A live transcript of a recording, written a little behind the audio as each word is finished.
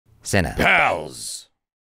CinePals.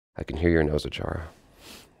 I can hear your nose, ACHARA.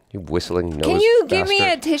 You whistling nose Can you bastard. give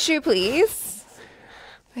me a tissue, please?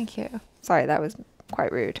 Thank you. Sorry, that was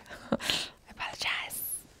quite rude. I apologize.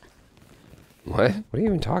 What? What are you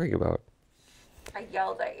even talking about? I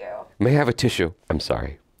yelled at you. May I have a tissue? I'm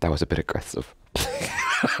sorry. That was a bit aggressive.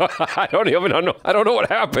 I don't know what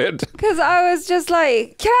happened. Because I was just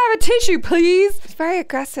like, can I have a tissue, please? It's very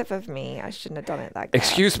aggressive of me. I shouldn't have done it like that.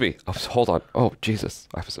 Excuse me. Oh, hold on. Oh, Jesus.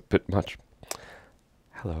 I was a bit much.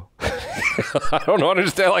 Hello. I don't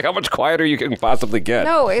understand like how much quieter you can possibly get.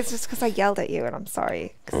 No, it's just because I yelled at you and I'm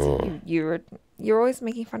sorry. Because you're always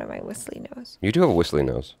making fun of my whistly nose. You do have a whistly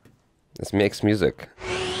nose. This makes music.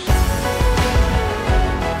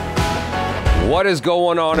 What is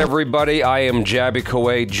going on, everybody? I am Jabby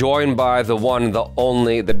Kuwait, joined by the one, the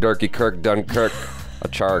only, the Durkee Kirk Dunkirk,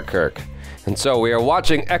 ACHARA Kirk. And so we are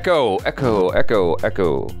watching Echo.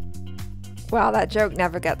 Wow, that joke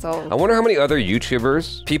never gets old. I wonder how many other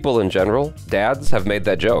YouTubers, people in general, dads, have made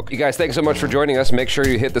that joke. You guys, thanks so much for joining us. Make sure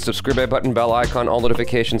you hit the subscribe button, bell icon, all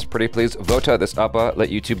notifications, pretty please. Vota this uppa, let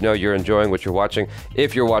YouTube know you're enjoying what you're watching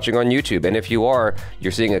if you're watching on YouTube. And if you are,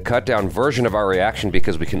 you're seeing a cut down version of our reaction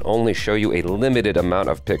because we can only show you a limited amount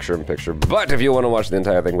of picture-in-picture. But if you want to watch the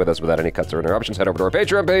entire thing with us without any cuts or interruptions, head over to our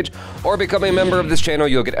Patreon page or become a member of this channel.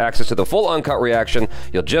 You'll get access to the full uncut reaction.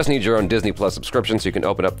 You'll just need your own Disney Plus subscription so you can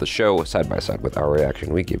open up the show side by side with our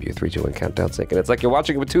reaction. We give you 3, 2, 1 countdown sync, and it's like you're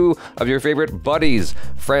watching it with 2 of your favorite buddies,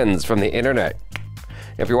 friends from the internet.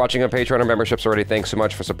 If you're watching on Patreon or memberships already, thanks so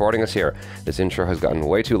much for supporting us here. This intro has gotten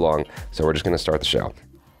way too long, so we're just going to start the show.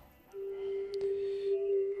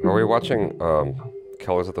 Are we watching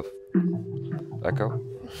Killers of the Echo?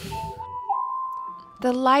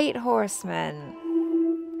 The Light Horseman.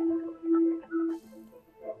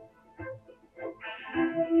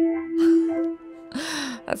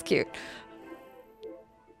 That's cute.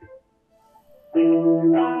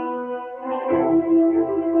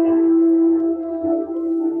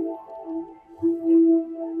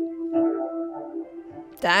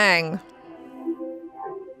 Dang.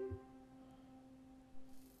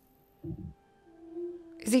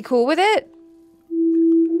 Is he cool with it?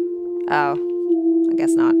 Oh, I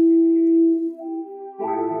guess not.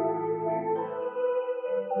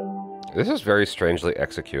 This is very strangely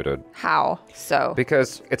executed. How so?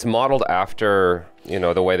 Because it's modeled after, you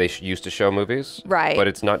know, the way they used to show movies. Right. But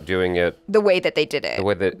it's not doing it The way that they did it. the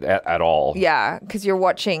way that at all. Yeah, because you're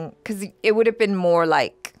watching, because it would have been more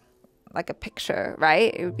like a picture,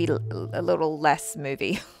 right? It would be a little less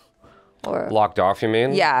movie. Or Locked off, you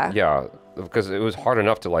mean? Yeah. Yeah, because it was hard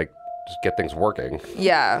enough to like just get things working.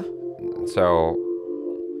 yeah. So,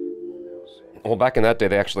 well, back in that day,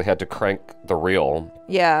 they actually had to crank the reel.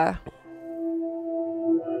 Yeah.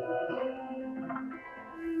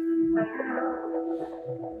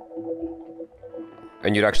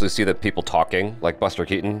 And you'd actually see the people talking, like Buster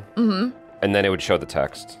Keaton. Mm-hmm. And then it would show the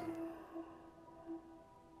text.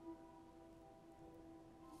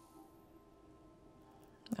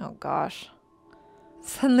 Oh gosh.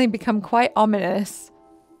 Suddenly become quite ominous.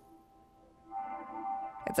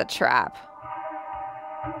 It's a trap.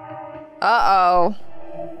 Uh-oh.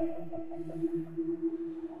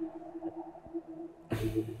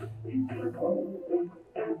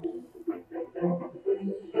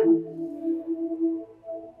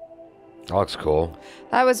 That looks cool.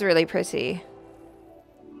 That was really pretty.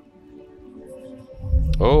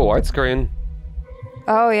 Oh, widescreen.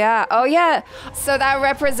 Oh yeah. Oh yeah. So that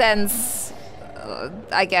represents,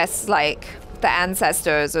 I guess, like the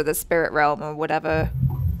ancestors or the spirit realm or whatever.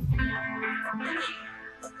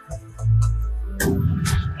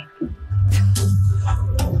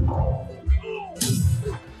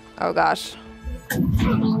 Oh gosh.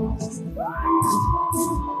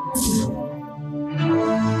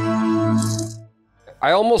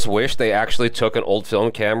 I almost wish they actually took an old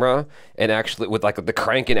film camera and actually, with like the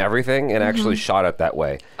crank and everything, and actually shot it that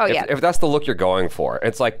way. Oh, if, yeah. If that's the look you're going for.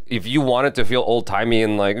 It's like, if you want it to feel old-timey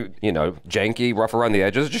and like, you know, janky, rough around the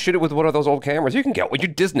edges, just shoot it with one of those old cameras. You can get one.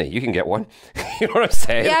 You're Disney. You can get one. You know what I'm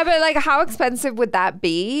saying? Yeah, but like how expensive would that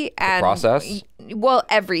be? And process? Well,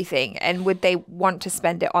 everything. And would they want to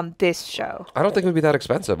spend it on this show? I don't think it would be that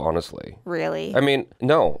expensive, honestly. Really? I mean,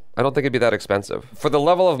 no, I don't think it'd be that expensive. For the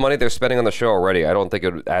level of money they're spending on the show already, I don't think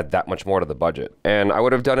it would add that much more to the budget. And I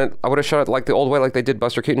would have done it, I would have shot it like the old way, like they did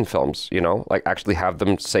Buster Keaton films, you know? Like actually have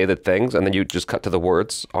them say the things and then you just cut to the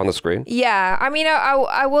words on the screen. Yeah, I mean,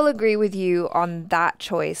 I will agree with you on that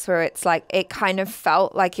choice where it's like, it kind of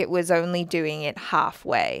felt like it was only doing it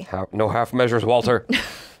halfway. No half measures, Walter.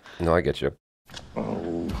 No, I get you.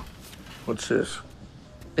 Oh, what's this?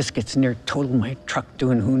 Biscuits near totaled my truck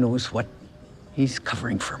doing who knows what. He's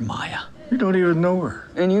covering for Maya. You don't even know her.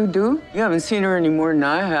 And you do? You haven't seen her any more than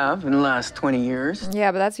I have in the last 20 years. Yeah,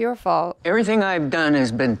 but that's your fault. Everything I've done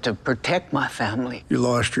has been to protect my family. You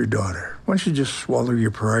lost your daughter. Why don't you just swallow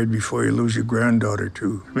your pride before you lose your granddaughter,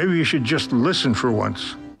 too? Maybe you should just listen for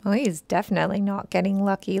once. Well, he's definitely not getting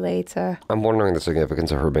lucky later. I'm wondering the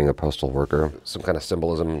significance of her being a postal worker. Some kind of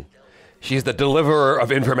symbolism. She's the deliverer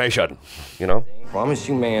of information, you know? Promise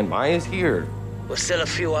you, man, Maya's here. We're still a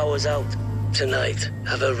few hours out. Tonight,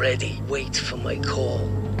 have her ready. Wait for my call.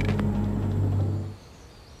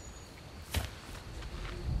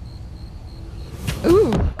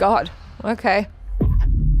 Ooh, God. Okay.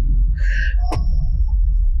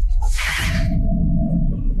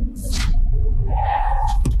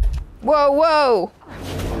 Whoa, whoa.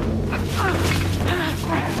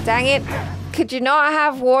 Dang it. Could you not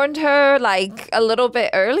have warned her, like, a little bit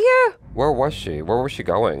earlier? Where was she? Where was she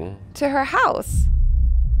going? To her house.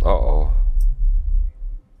 Uh-oh.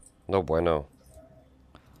 No bueno.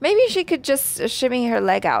 Maybe she could just shimmy her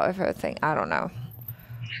leg out of her thing. I don't know.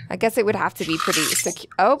 I guess it would have to be pretty secure.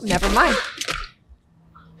 Oh, never mind.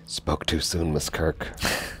 Spoke too soon, Miss Kirk.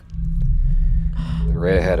 They're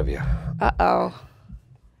right ahead of you. Uh-oh.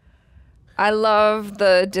 I love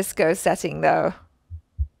the disco setting, though.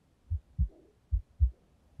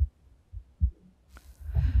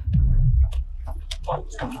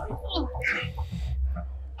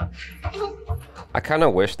 I kind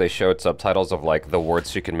of wish they showed subtitles of like the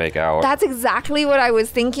words she can make out. That's exactly what I was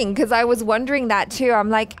thinking, because I was wondering that too. I'm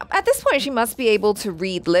like, at this point, she must be able to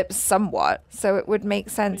read lips somewhat, so it would make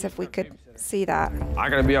sense if we could see that. I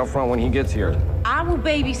gotta be out front when he gets here. I will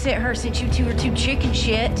babysit her since you two are too chicken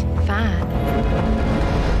shit. Fine.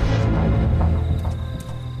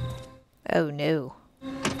 Oh no.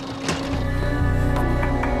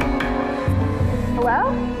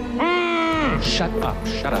 Hello? Shut up,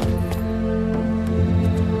 shut up.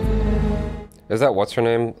 Is that what's her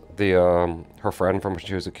name? The her friend from when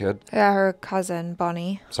she was a kid? Yeah, her cousin,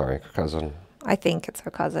 Bonnie. Sorry, cousin. I think it's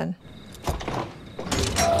her cousin.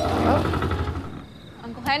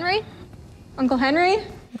 Uncle Henry? Uncle Henry?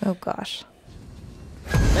 Oh gosh.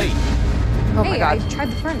 Hey. Oh my God. I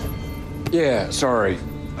tried the front. Yeah, sorry.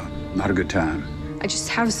 Not a good time. I just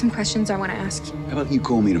have some questions I want to ask you. How about you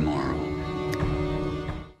call me tomorrow?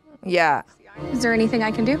 Yeah. Is there anything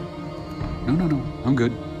I can do? No. I'm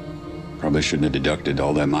good. Probably shouldn't have deducted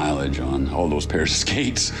all that mileage on all those pairs of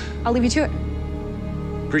skates. I'll leave you to it.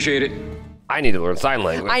 Appreciate it. I need to learn sign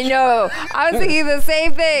language. I know. I was thinking the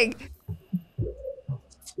same thing.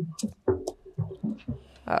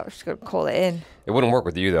 Oh, she's gonna call it in. It wouldn't work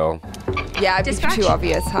with you though. Yeah, it'd be Dispatch. too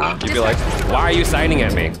obvious, huh? You'd be like, why are you signing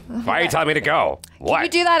at me? Why are you telling me to go? What? Can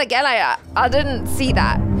you do that again? I didn't see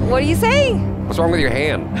that. What are you saying? What's wrong with your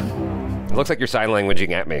hand? It looks like you're sign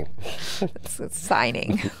languaging at me. It's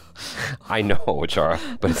signing. I know,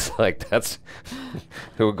 ACHARA, but it's like, that's,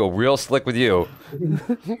 it would go real slick with you.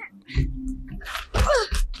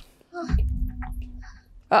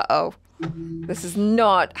 Uh-oh. This is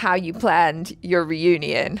not how you planned your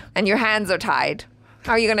reunion. And your hands are tied.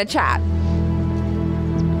 How are you gonna chat?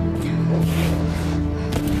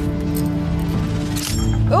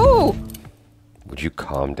 Ooh! Would you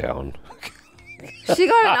calm down? She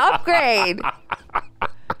got an upgrade.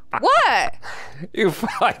 What? You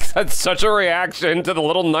like that's such a reaction to the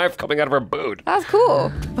little knife coming out of her boot. That's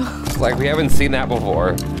cool. It's like we haven't seen that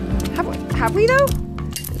before. Have we though?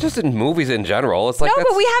 Just in movies in general. It's like No,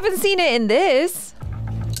 but we haven't seen it in this.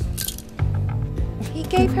 He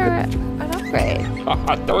gave her an upgrade.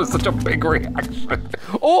 that was such a big reaction.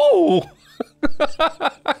 Oh!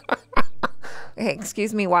 Okay,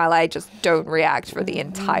 excuse me while I just don't react for the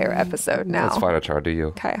entire episode now. That's fine, ACHARA, do you?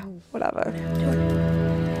 Okay, whatever.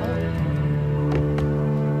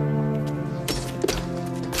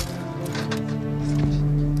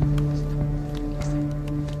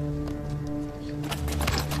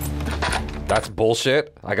 That's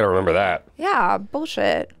bullshit. I gotta remember that. Yeah,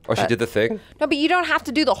 bullshit. Oh, she did the thing? No, but you don't have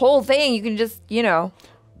to do the whole thing. You can just, you know.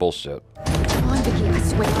 Bullshit. Come on, Vicky, I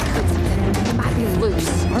swear I heard something. It might be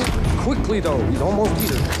loose. Quickly though, he's almost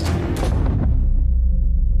here.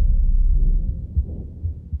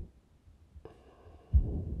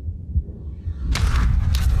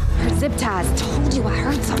 Her zip ties told you I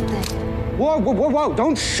heard something. Whoa,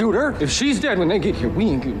 don't shoot her. If she's dead when they get here, we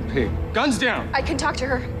ain't getting paid. Guns down. I can talk to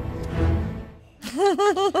her.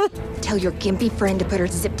 Tell your gimpy friend to put her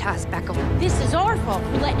zip ties back on. This is our fault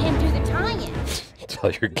for letting him do the tie-in. Tell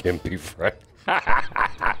your gimpy friend.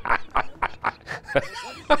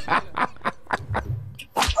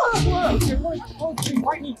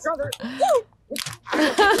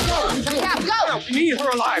 We need her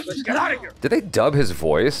alive. Let's Get out of here! Did they dub his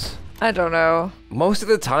voice? I don't know. Most of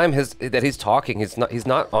the time that he's talking, he's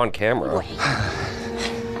not on camera.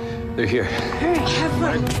 They're here. All right, have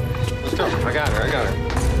fun. Let's go. I got her.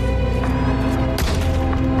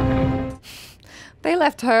 They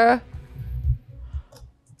left her.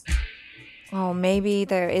 Oh, maybe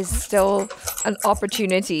there is still an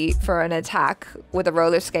opportunity for an attack with a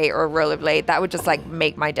roller skate or a rollerblade. That would just like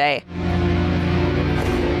make my day.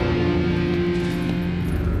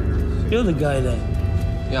 You're the guy then.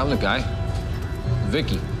 Yeah, I'm the guy.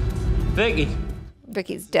 Vicky.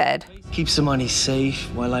 Vicky's dead. Keep some money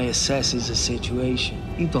safe while I assess the situation.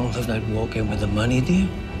 You don't think I'd walk in with the money, do you?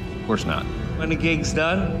 Of course not. When the gig's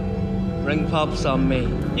done, ring pops on me.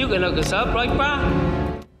 You can hook us up, right,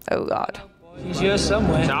 brah? Oh, God. She's here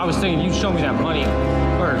somewhere. Now, I was thinking you'd show me that money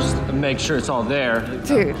first and make sure it's all there.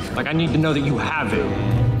 Dude. Like, I need to know that you have it.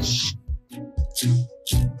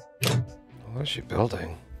 What is she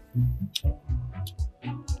building?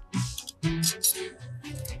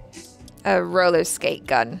 A roller skate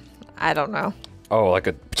gun. I don't know. Oh, like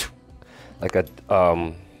a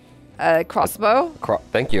crossbow?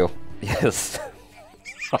 Thank you. Yes.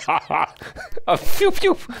 A pew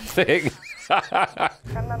pew thing.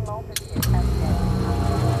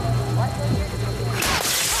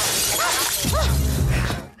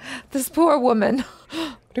 This poor woman.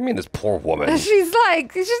 What do you mean, this poor woman? She's not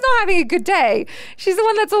having a good day. She's the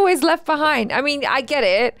one that's always left behind. I mean, I get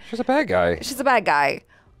it. She's a bad guy. She's a bad guy.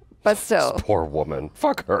 But still. This poor woman.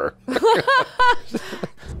 Fuck her.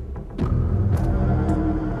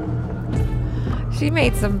 She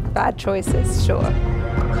made some bad choices, sure.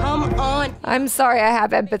 Come on. I'm sorry, I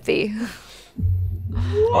have empathy.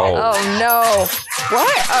 Oh. Oh, no.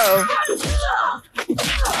 What? Oh.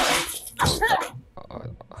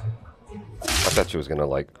 I thought she was gonna,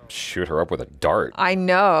 like, shoot her up with a dart. I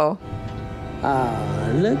know.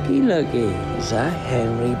 Ah, looky. Is that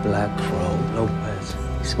Henry Black Crow Lopez?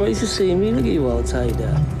 He's surprised to see me. Look at you all tied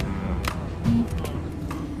up.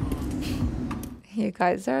 You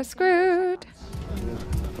guys are screwed.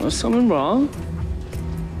 Was something wrong?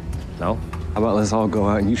 No? How about let's all go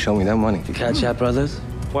out and you show me that money? You catch that, brothers?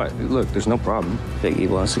 What? Look, there's no problem. Vicky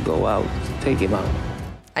wants to go out. Take him out.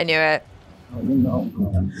 I knew it.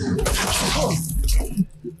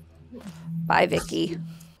 Bye, Vicky.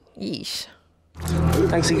 Yeesh.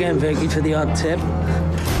 Thanks again, Vicky, for the odd tip.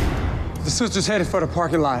 The sister's headed for the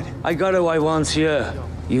parking lot. I got who I want you.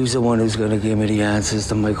 You's the one who's gonna give me the answers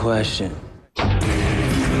to my question.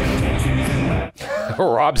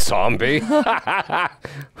 Rob Zombie.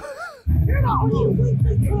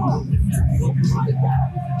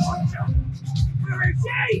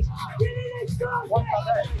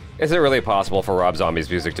 Is it really possible for Rob Zombie's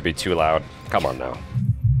music to be too loud? Come on now.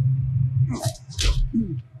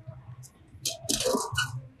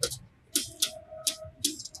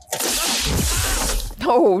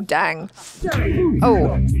 Oh, dang.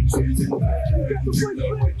 Oh.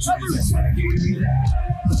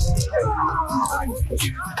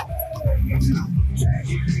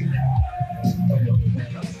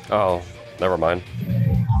 Oh, never mind.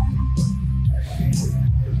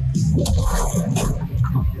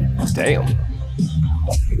 Damn.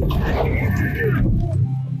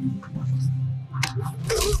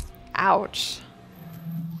 Ouch.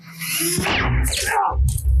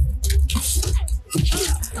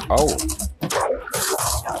 Oh.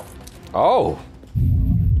 Oh.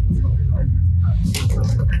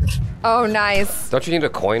 Oh, nice. Don't you need a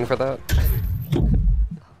coin for that?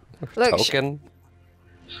 Look, token?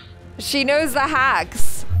 She knows the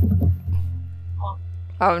hacks.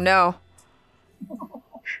 Oh, no.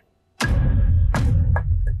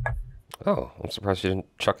 Oh, I'm surprised she didn't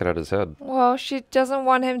chuck it at his head. Well, she doesn't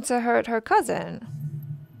want him to hurt her cousin.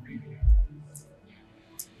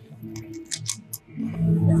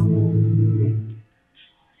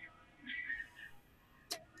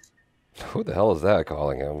 Who the hell is that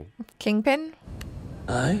calling him? Kingpin?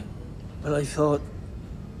 Aye? But I thought...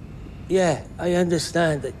 Yeah, I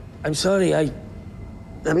understand. I'm sorry,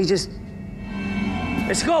 Let me just...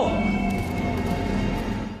 Let's go!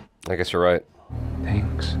 I guess you're right.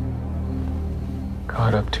 Things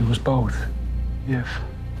caught up to us both. If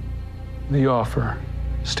the offer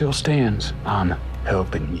still stands, I'm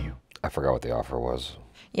helping you. I forgot what the offer was.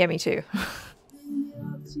 Yeah, me too.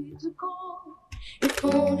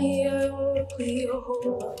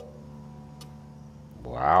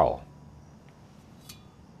 Wow.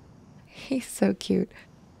 He's so cute.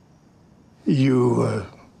 You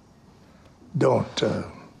don't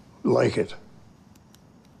like it.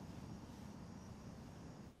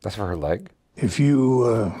 That's for her leg? If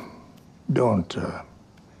you don't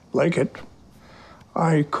like it,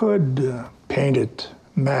 I could paint it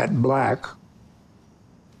matte black.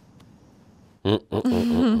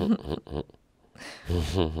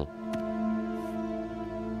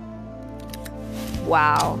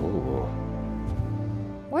 Wow. Ooh.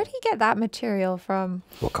 Where'd he get that material from?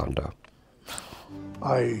 Wakanda.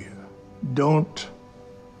 I don't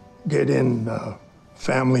get in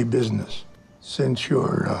family business. Since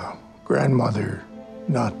your grandmother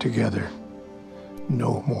not together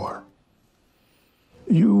no more.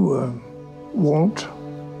 You won't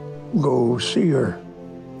go see her.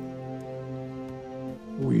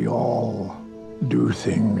 We all do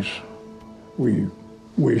things we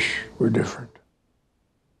wish were different.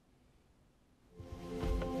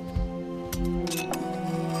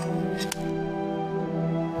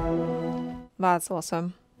 That's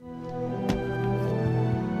awesome.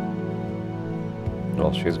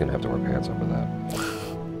 Well, she's gonna have to wear pants over that.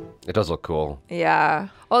 It does look cool. Yeah.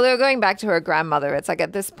 Although going back to her grandmother, it's like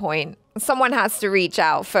at this point, someone has to reach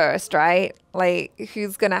out first, right? Like,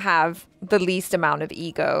 who's gonna have the least amount of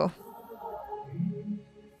ego?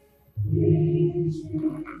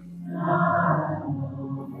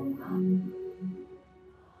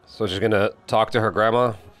 So she's gonna talk to her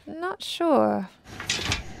grandma? Not sure.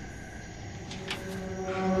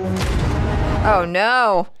 Oh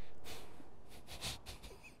no.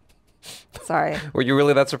 Sorry. Were you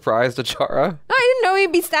really that surprised, ACHARA? No, I didn't know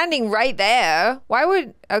he'd be standing right there. Why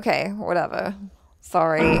would... Okay, whatever.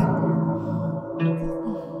 Sorry.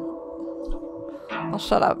 I'll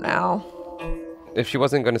shut up now. If she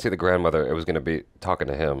wasn't going to see the grandmother, it was going to be talking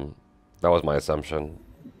to him. That was my assumption.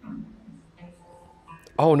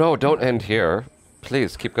 Oh no, don't end here.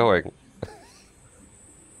 Please, keep going.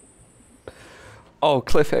 Oh,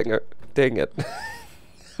 cliffhanger. Dang it.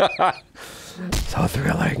 So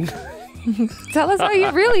thrilling. Tell us how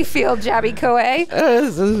you really feel, Jabby Koei.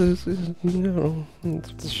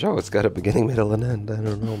 It's a show. It's got a beginning, middle, and end. I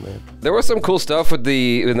don't know, man. There was some cool stuff with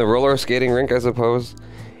in the roller skating rink, I suppose.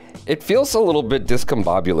 It feels a little bit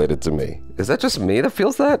discombobulated to me. Is that just me that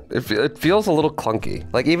feels that? It feels a little clunky.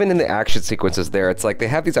 Like, even in the action sequences there, it's like they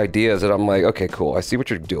have these ideas and I'm like, okay, cool, I see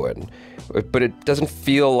what you're doing. But it doesn't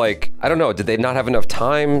feel like, I don't know, did they not have enough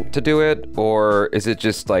time to do it? Or is it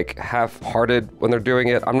just like half-hearted when they're doing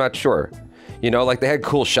it? I'm not sure. You know, like they had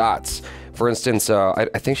cool shots. For instance, I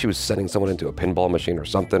think she was sending someone into a pinball machine or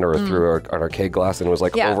something, or through an arcade glass, and it was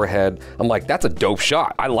like overhead. I'm like, that's a dope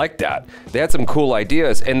shot. I like that. They had some cool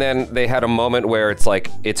ideas, and then they had a moment where it's like,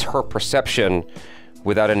 it's her perception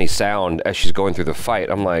without any sound as she's going through the fight.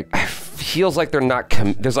 I'm like, it feels like they're not,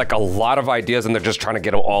 there's like a lot of ideas and they're just trying to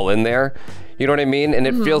get them all in there. You know what I mean? And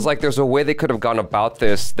it feels like there's a way they could have gone about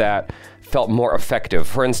this that felt more effective.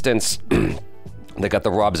 For instance, they got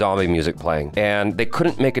the Rob Zombie music playing, and they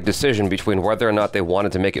couldn't make a decision between whether or not they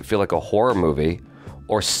wanted to make it feel like a horror movie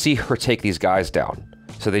or see her take these guys down.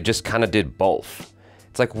 So they just kind of did both.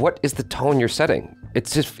 It's like, what is the tone you're setting?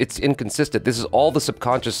 It's just, it's inconsistent. This is all the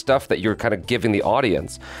subconscious stuff that you're kind of giving the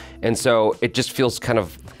audience. And so it just feels kind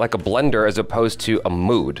of like a blender as opposed to a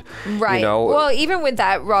mood. Right. You know? Well, even with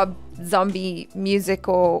that Rob Zombie music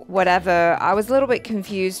or whatever, I was a little bit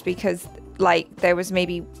confused because like there was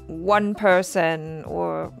maybe one person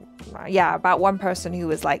or about one person who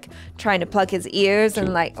was like trying to plug his ears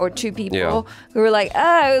and like, or two people who were like,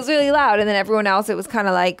 oh, it was really loud. And then everyone else, it was kind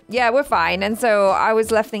of like, yeah, we're fine. And so I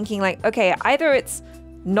was left thinking like, okay, either it's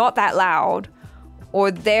not that loud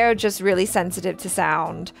or they're just really sensitive to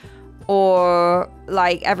sound, or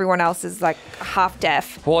like everyone else is like half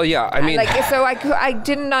deaf. Well, yeah, I mean, like, so I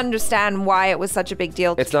didn't understand why it was such a big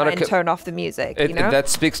deal to try and turn off the music. You know? That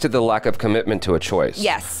speaks to the lack of commitment to a choice.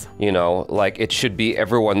 Yes. You know, like it should be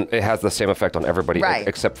everyone. It has the same effect on everybody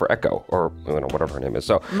except for Echo or whatever her name is.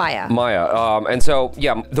 So Maya. And so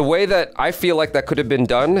yeah, the way that I feel like that could have been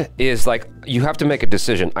done is like you have to make a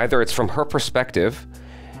decision. Either it's from her perspective,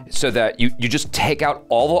 so that you just take out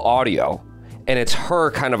all the audio. And it's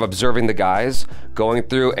her kind of observing the guys, going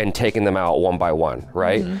through and taking them out one by one,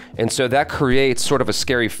 right? And so that creates sort of a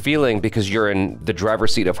scary feeling because you're in the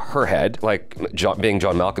driver's seat of her head, like being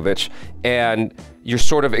John Malkovich, and you're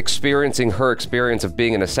sort of experiencing her experience of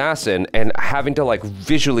being an assassin and having to like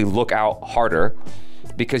visually look out harder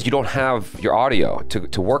because you don't have your audio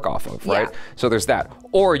to work off of, right? Yeah. So there's that.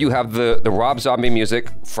 Or you have the Rob Zombie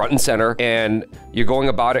music front and center, and you're going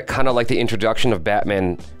about it kind of like the introduction of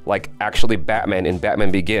Batman, like actually Batman in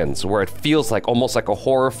Batman Begins, where it feels like almost like a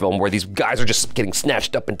horror film where these guys are just getting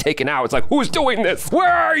snatched up and taken out. It's like, who's doing this?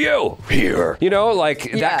 Where are you? Here. You know,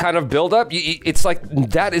 like that kind of buildup. It's like,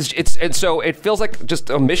 and so it feels like just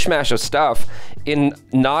a mishmash of stuff in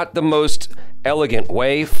not the most elegant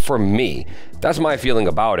way for me. That's my feeling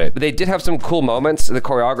about it. But they did have some cool moments, the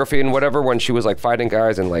choreography and whatever, when she was like fighting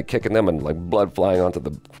guys and like kicking them and like blood flying onto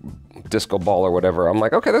the disco ball or whatever. I'm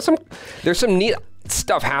like, okay, there's some neat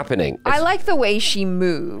stuff happening. I like the way she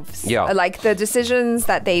moves. Yeah. Like the decisions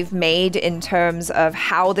that they've made in terms of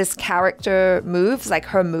how this character moves, like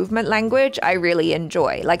her movement language, I really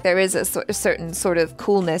enjoy. Like there is a certain sort of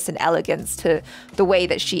coolness and elegance to the way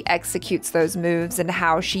that she executes those moves and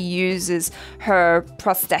how she uses her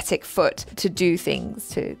prosthetic foot to do things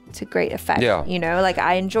to great effect. Yeah. You know, like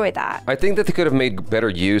I enjoy that. I think that they could have made better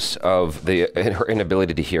use of her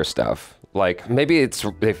inability to hear stuff. Like maybe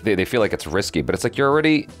they feel like it's risky, but it's like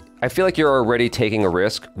I feel like you're already taking a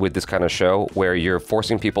risk with this kind of show where you're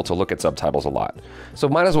forcing people to look at subtitles a lot. So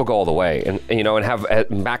might as well go all the way and you know, and have a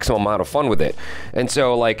maximum amount of fun with it. And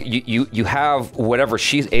so like you have whatever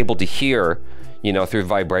she's able to hear, you know, through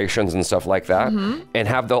vibrations and stuff like that, and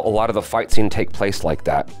have a lot of the fight scene take place like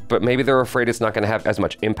that. But maybe they're afraid it's not gonna have as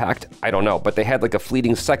much impact. I don't know, but they had like a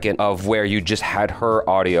fleeting second of where you just had her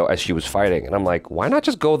audio as she was fighting. And I'm like, why not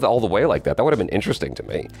just go all the way like that? That would have been interesting to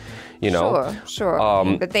me, you know? Sure.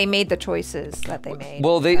 But they made the choices that they made.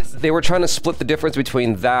 Well, they were trying to split the difference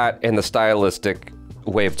between that and the stylistic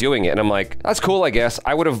way of doing it. And I'm like, that's cool, I guess.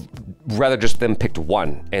 I would have rather just them picked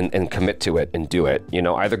one and commit to it and do it. You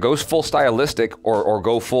know, either go full stylistic or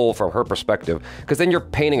go full from her perspective, because then you're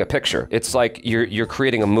painting a picture. It's like you're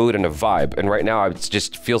creating a mood and a vibe. And right now it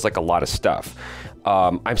just feels like a lot of stuff.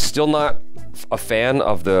 I'm still not a fan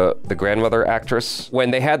of the grandmother actress. When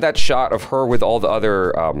they had that shot of her with all the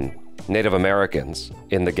other Native Americans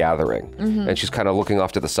in the gathering, and she's kind of looking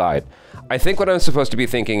off to the side, I think what I'm supposed to be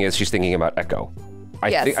thinking is she's thinking about Echo.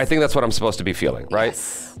 I think that's what I'm supposed to be feeling, right?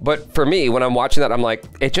 Yes. But for me, when I'm watching that, I'm like,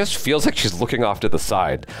 it just feels like she's looking off to the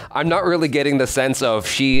side. I'm not really getting the sense of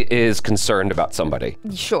she is concerned about somebody.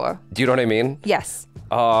 Sure. Do you know what I mean? Yes.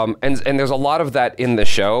 And there's a lot of that in the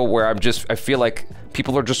show where I feel like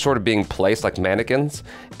people are just sort of being placed like mannequins,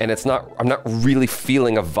 and I'm not really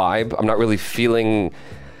feeling a vibe. I'm not really feeling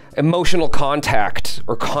emotional contact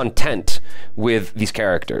or content with these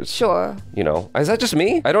characters. Sure. You know, is that just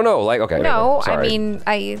me? I don't know. Like, okay. No, sorry. I mean,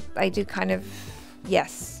 I do kind of,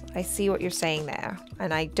 yes, I see what you're saying there,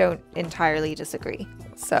 and I don't entirely disagree.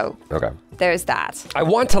 So okay, there's that. I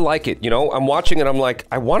want to like it, you know? I'm watching it, I'm like,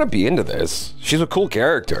 I want to be into this. She's a cool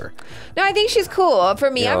character. No, I think she's cool.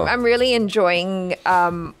 For me, Yeah. I'm really enjoying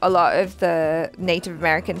a lot of the Native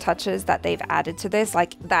American touches that they've added to this.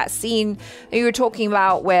 Like that scene that you were talking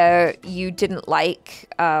about where you didn't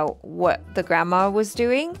like what the grandma was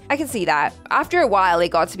doing. I can see that. After a while, it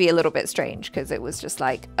got to be a little bit strange because it was just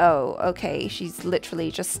like, oh, okay, she's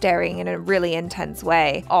literally just staring in a really intense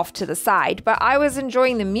way off to the side. But I was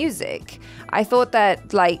enjoying the music. I thought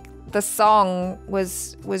that like the song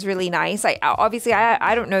was really nice. Obviously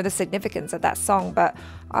I don't know the significance of that song, but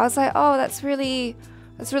I was like, oh, that's really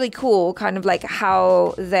cool. Kind of like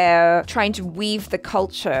how they're trying to weave the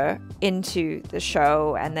culture into the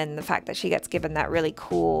show, and then the fact that she gets given that really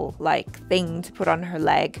cool like thing to put on her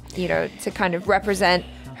leg, you know, to kind of represent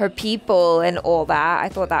her people and all that. I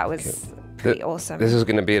thought that was pretty awesome. This is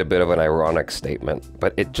going to be a bit of an ironic statement,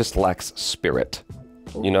 but it just lacks spirit.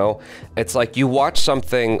 You know, it's like you watch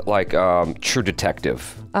something like True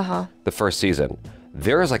Detective, the first season.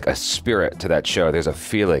 There is like a spirit to that show. There's a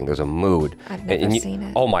feeling, there's a mood. I've never seen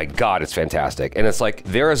it. Oh my God, it's fantastic. And it's like,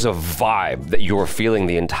 there is a vibe that you're feeling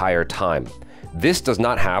the entire time. This does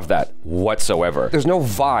not have that whatsoever. There's no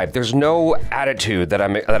vibe. There's no attitude that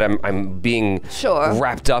I'm being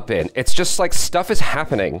wrapped up in. It's just like stuff is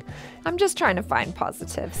happening. I'm just trying to find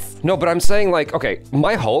positives. No, but I'm saying like, okay,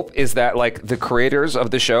 my hope is that like the creators of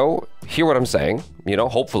the show hear what I'm saying, you know,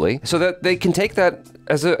 hopefully, so that they can take that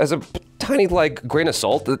as a tiny like grain of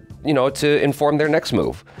salt, that, you know, to inform their next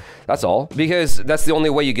move. That's all, because that's the only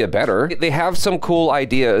way you get better. They have some cool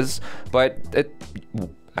ideas, but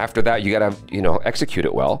after that, you gotta, you know, execute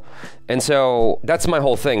it well. And so that's my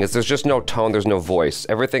whole thing, is there's just no tone, there's no voice.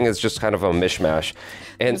 Everything is just kind of a mishmash.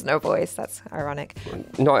 And there's no voice, that's ironic.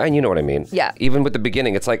 No, and you know what I mean. Yeah. Even with the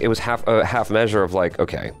beginning, it's like, it was a half measure of like,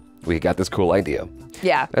 okay, we got this cool idea.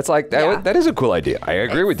 Yeah. It's like, that is a cool idea. I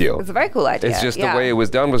agree with you. It's a very cool idea. It's just the way it was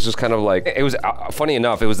done was just kind of like, it was, funny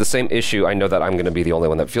enough, it was the same issue. I know that I'm going to be the only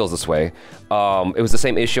one that feels this way. It was the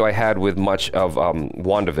same issue I had with much of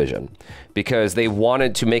WandaVision, because they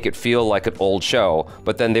wanted to make it feel like an old show,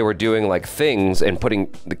 but then they were doing like things and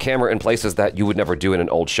putting the camera in places that you would never do in an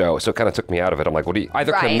old show. So it kind of took me out of it. I'm like, what do you,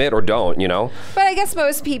 either commit or don't, you know? But I guess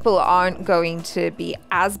most people aren't going to be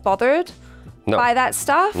as bothered by that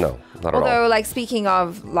stuff. No, not at all. Although, like, speaking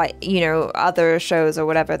of, like, you know, other shows or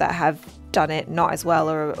whatever that have done it not as well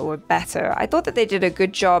or better. I thought that they did a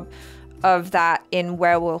good job of that in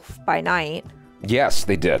Werewolf by Night. Yes,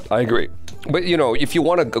 they did. I agree. But, you know, if you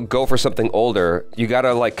want to go for something older, you got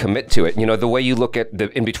to, like, commit to it. You know, the way you look at the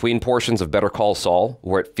in-between portions of Better Call Saul,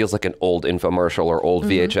 where it feels like an old infomercial or old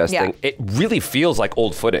VHS thing, it really feels like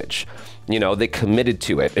old footage. You know, they committed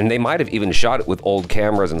to it. And they might have even shot it with old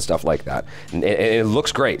cameras and stuff like that. And it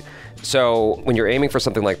looks great. So when you're aiming for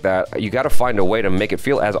something like that, you got to find a way to make it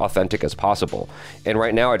feel as authentic as possible. And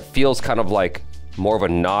right now it feels kind of like more of a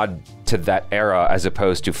nod to that era as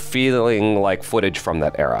opposed to feeling like footage from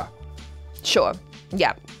that era. Sure.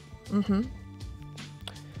 Yeah.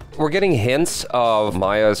 We're getting hints of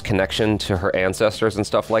Maya's connection to her ancestors and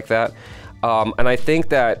stuff like that. And I think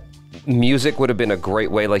that music would have been a great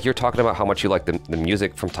way. Like, you're talking about how much you like the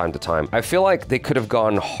music from time to time. I feel like they could have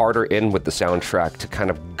gone harder in with the soundtrack to kind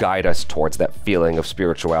of guide us towards that feeling of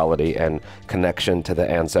spirituality and connection to the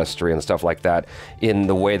ancestry and stuff like that, in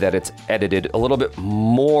the way that it's edited a little bit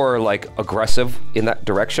more like aggressive in that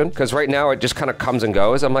direction. Because right now it just kind of comes and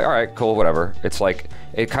goes. I'm like, all right, cool, whatever. It's like,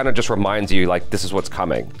 it kind of just reminds you, like, this is what's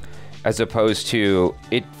coming, as opposed to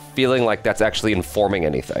it feeling like that's actually informing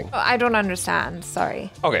anything. I don't understand,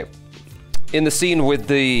 sorry. Okay. In the scene with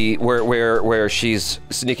the where she's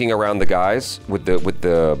sneaking around the guys with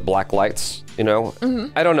the black lights, you know,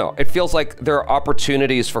 I don't know. It feels like there are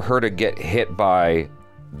opportunities for her to get hit by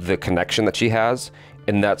the connection that she has,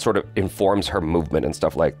 and that sort of informs her movement and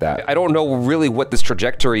stuff like that. I don't know really what this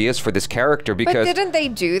trajectory is for this character, because... But didn't they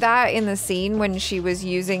do that in the scene when she was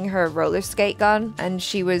using her roller skate gun and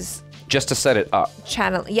she was... Just to set it up.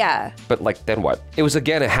 Yeah. But, like, then what? It was,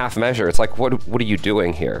 again, a half measure. It's like, what are you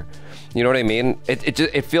doing here? You know what I mean?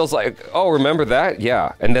 It feels like, oh, remember that?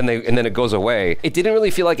 Yeah. And then it goes away. It didn't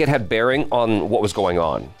really feel like it had bearing on what was going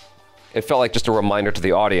on. It felt like just a reminder to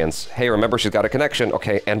the audience, hey, remember, she's got a connection.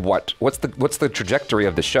 Okay, and what? What's the trajectory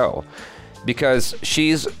of the show? Because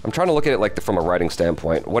I'm trying to look at it like from a writing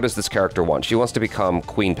standpoint. What does this character want? She wants to become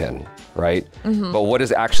Queenpin, right? But what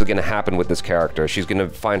is actually going to happen with this character? She's going to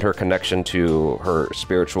find her connection to her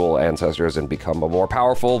spiritual ancestors and become a more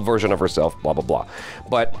powerful version of herself, blah, blah, blah.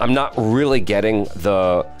 But I'm not really getting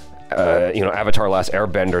the, you know, Avatar Last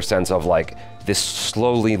Airbender sense of, like, this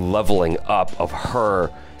slowly leveling up of her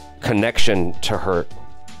connection to her.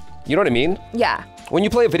 You know what I mean? Yeah. When you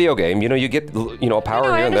play a video game, you know, you get, you know,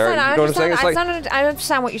 power here and there. You know what I'm saying? It's like, I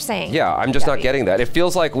understand what you're saying. Yeah, I'm just not getting that. It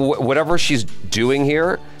feels like whatever she's doing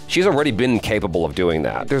here, she's already been capable of doing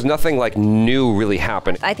that. There's nothing, like, new really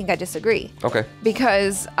happened. I think I disagree. Okay.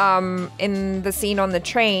 Because in the scene on the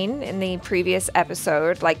train in the previous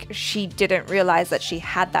episode, like, she didn't realize that she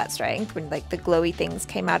had that strength when, like, the glowy things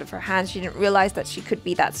came out of her hands. She didn't realize that she could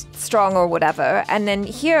be that strong or whatever. And then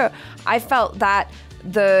here, I felt that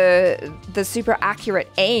the super accurate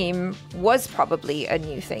aim was probably a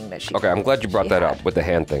new thing that she. Okay, I'm glad you brought that up with the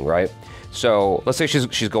hand thing, right? So let's say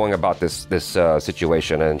she's going about this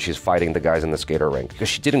situation and she's fighting the guys in the skater rink, because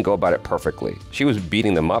she didn't go about it perfectly. She was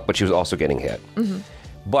beating them up, but she was also getting hit.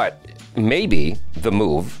 But maybe the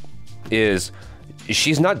move is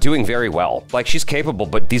she's not doing very well. Like, she's capable,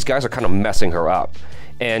 but these guys are kind of messing her up.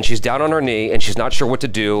 And she's down on her knee, and she's not sure what to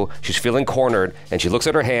do. She's feeling cornered, and she looks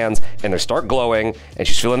at her hands, and they start glowing, and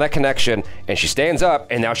she's feeling that connection, and she stands up,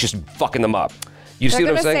 and now she's fucking them up. You see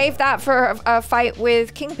what I'm saying? They're gonna save that for a fight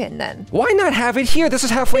with Kingpin then. Why not have it here? This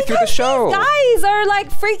is halfway through the show. These guys are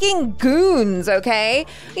like freaking goons, okay?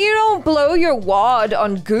 You don't blow your wad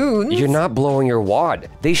on goons. You're not blowing your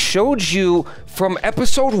wad. They showed you from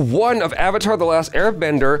episode 1 of Avatar The Last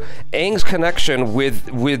Airbender, Aang's connection with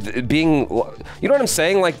being, you know what I'm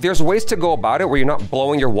saying? Like, there's ways to go about it where you're not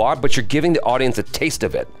blowing your wad, but you're giving the audience a taste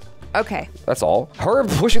of it. Okay. That's all. Her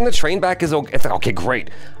pushing the train back is okay. It's like, okay, great.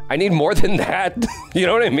 I need more than that. You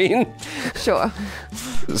know what I mean? Sure.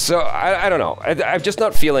 So, I don't know. I'm just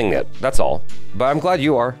not feeling it. That's all. But I'm glad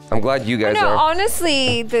you are. I'm glad you guys are.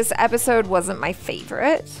 Honestly, this episode wasn't my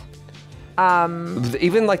favorite.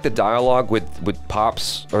 Even like the dialogue with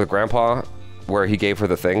Pops or Grandpa, where he gave her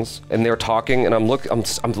the things, and they're talking, and I'm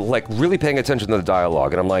like really paying attention to the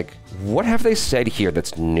dialogue, and I'm like, what have they said here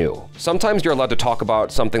that's new? Sometimes you're allowed to talk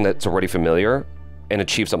about something that's already familiar and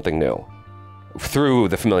achieve something new through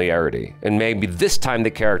the familiarity. And maybe this time the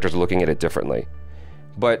characters are looking at it differently.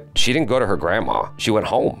 But she didn't go to her grandma. She went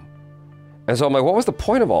home. And so I'm like, what was the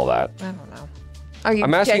point of all that? I don't know. Are you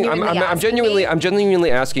I'm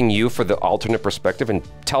genuinely asking you for the alternate perspective, and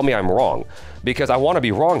tell me I'm wrong, because I want to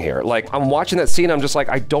be wrong here. Like, I'm watching that scene, I'm just like,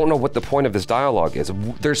 I don't know what the point of this dialogue is.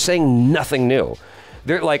 They're saying nothing new.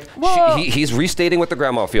 They're like, Well- he's restating what the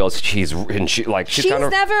grandma feels. She's kind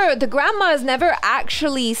of. The grandma's never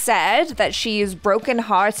actually said that she is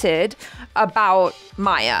brokenhearted about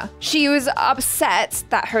Maya. She was upset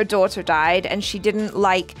that her daughter died and she didn't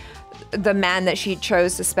like the man that she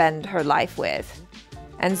chose to spend her life with.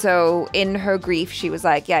 And so in her grief, she was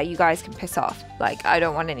like, yeah, you guys can piss off. Like, I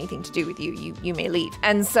don't want anything to do with you. You may leave.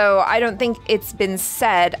 And so I don't think it's been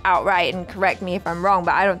said outright, and correct me if I'm wrong,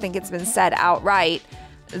 but I don't think it's been said outright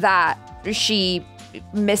that she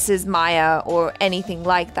misses Maya or anything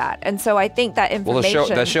like that. And so I think that information... Well,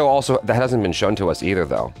 the show also, that hasn't been shown to us either,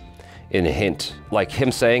 though. In a hint. Like,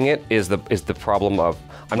 him saying it is the problem of...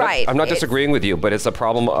 I'm not disagreeing with you, but it's a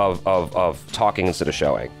problem of talking instead of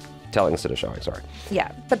showing. Telling instead of showing, sorry.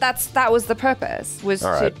 Yeah, but that was the purpose, was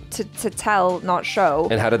to tell, not show.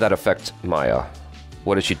 And how did that affect Maya?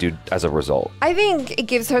 What did she do as a result? I think it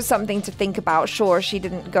gives her something to think about. Sure, she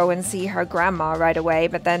didn't go and see her grandma right away,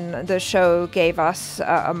 but then the show gave us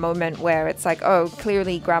a moment where it's like, oh,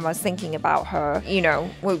 clearly grandma's thinking about her. You know,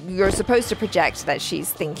 well, you're supposed to project that she's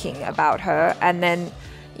thinking about her, and then,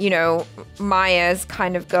 you know, Maya's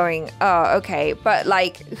kind of going, oh, okay, but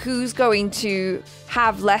like, who's going to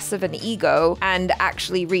have less of an ego and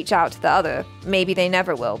actually reach out to the other? Maybe they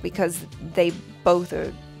never will, because they both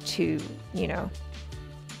are too, you know.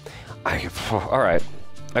 All right.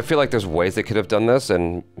 I feel like there's ways they could have done this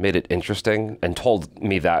and made it interesting and told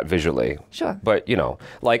me that visually. Sure. But, you know,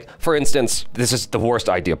 like, for instance, this is the worst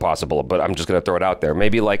idea possible, but I'm just going to throw it out there.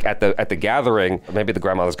 Maybe, like, at the gathering, maybe the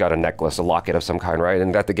grandmother's got a necklace, a locket of some kind, right?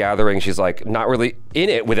 And at the gathering, she's, like, not really in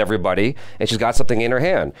it with everybody, and she's got something in her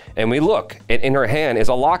hand. And we look, and in her hand is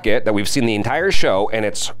a locket that we've seen the entire show, and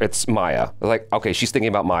it's Maya. Like, okay, she's thinking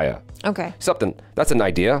about Maya. Okay. Something. That's an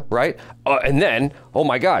idea, right? And then, oh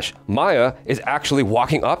my gosh, Maya is actually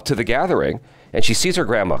walking up to the gathering and she sees her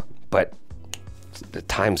grandma, but the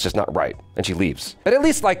time's just not right and she leaves. But at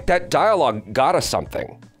least, like, that dialogue got us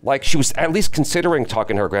something. Like, she was at least considering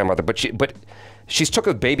talking to her grandmother, but she's took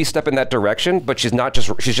a baby step in that direction, but she's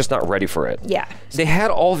just not ready for it. Yeah. They had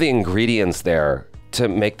all the ingredients there to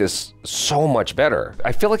make this so much better.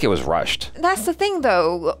 I feel like it was rushed. That's the thing,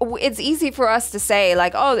 though. It's easy for us to say,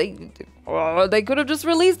 like, oh, they could have just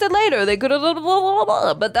released it later. They could have blah, blah, blah,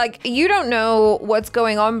 blah. But, like, you don't know what's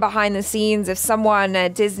going on behind the scenes if someone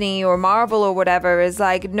at Disney or Marvel or whatever is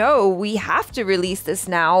like, no, we have to release this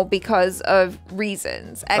now because of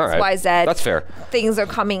reasons. X, right. Y, Z. That's fair. Things are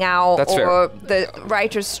coming out. That's or fair. The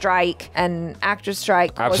writer's strike and actor's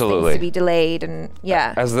strike cause Absolutely. things to be delayed. And,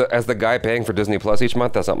 yeah. As the guy paying for Disney Plus each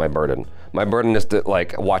month, that's not my burden. My burden is to,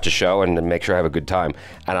 like, watch a show and make sure I have a good time.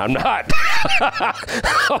 And I'm not.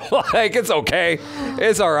 I'm like, it's okay.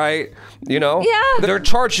 It's all right. You know? Yeah. They're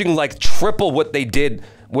charging like triple what they did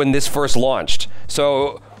when this first launched.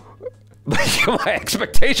 So my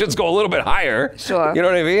expectations go a little bit higher. Sure. You know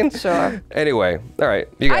what I mean? Sure. Anyway, all right.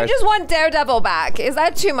 You guys. I just want Daredevil back. Is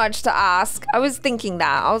that too much to ask? I was thinking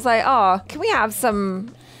that. I was like, oh, can we have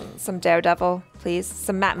some Daredevil, please?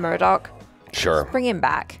 Some Matt Murdock? Sure. Bring him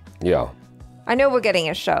back. Yeah. I know we're getting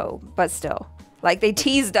a show, but still. Like, they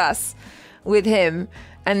teased us with him,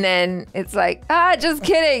 and then it's like, just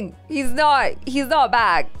kidding. He's not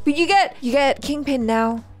back. But you get Kingpin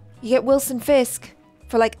now. You get Wilson Fisk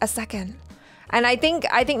for like a second. And I think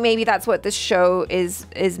maybe that's what this show is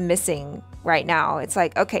missing right now. It's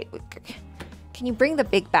like, okay, can you bring the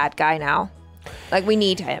big bad guy now? Like, we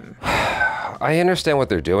need him. I understand what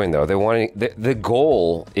they're doing, though. The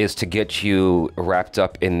goal is to get you wrapped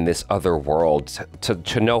up in this other world,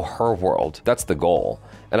 to know her world. That's the goal.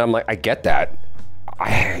 And I'm like, I get that.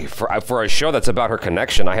 For a show that's about her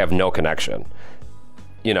connection, I have no connection.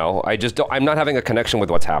 You know, I'm not having a connection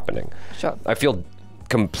with what's happening. Sure. I feel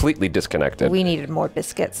completely disconnected. We needed more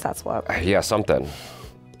biscuits, that's what. Yeah, something.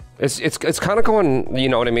 It's kind of going, you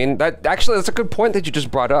know what I mean? That's a good point that you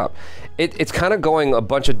just brought up. It's kind of going a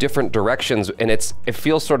bunch of different directions, and it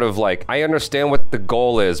feels sort of like, I understand what the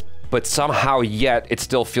goal is, but somehow yet it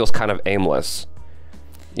still feels kind of aimless.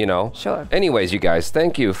 You know? Sure. Anyways, you guys,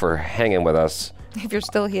 thank you for hanging with us. If you're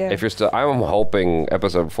still here. I'm hoping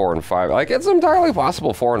episode 4 and 5, like, it's entirely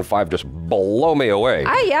possible 4 and 5 just blow me away.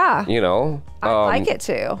 Yeah. You know? I like it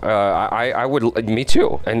too. I would, me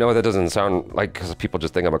too. I know that doesn't sound like, because people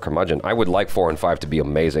just think I'm a curmudgeon. I would like 4 and 5 to be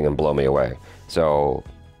amazing and blow me away. So,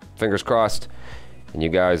 fingers crossed, and you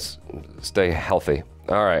guys stay healthy.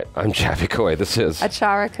 All right, I'm Chappie Coy. This is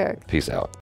ACHARA KIRK. Peace out.